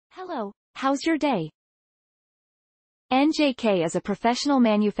Hello, how's your day? NJK is a professional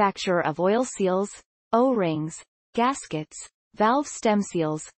manufacturer of oil seals, O-rings, gaskets, valve stem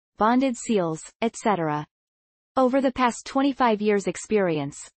seals, bonded seals, etc. Over the past 25 years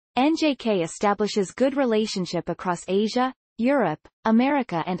experience, NJK establishes good relationship across Asia, Europe,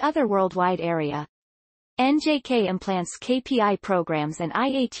 America and other worldwide area. NJK implants KPI programs and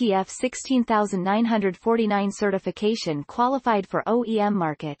IATF 16949 certification qualified for OEM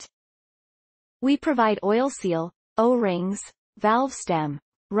market. We provide oil seal, O-rings, valve stem,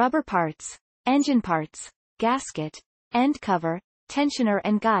 rubber parts, engine parts, gasket, end cover, tensioner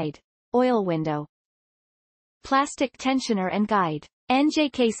and guide, oil window. Plastic tensioner and guide.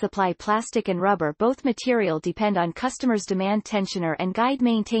 NJK supply plastic and rubber, both material depend on customers' demand. Tensioner and guide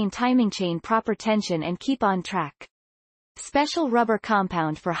maintain timing chain proper tension and keep on track. Special rubber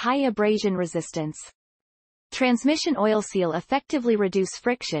compound for high abrasion resistance. Transmission oil seal effectively reduce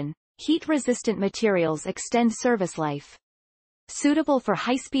friction, heat-resistant materials extend service life. Suitable for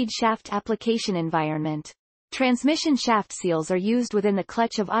high-speed shaft application environment. Transmission shaft seals are used within the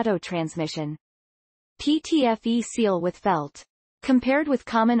clutch of auto transmission. PTFE seal with felt. Compared with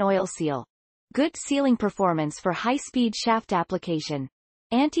common oil seal. Good sealing performance for high-speed shaft application.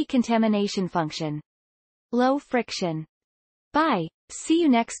 Anti-contamination function. Low friction. Bye. See you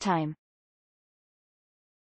next time.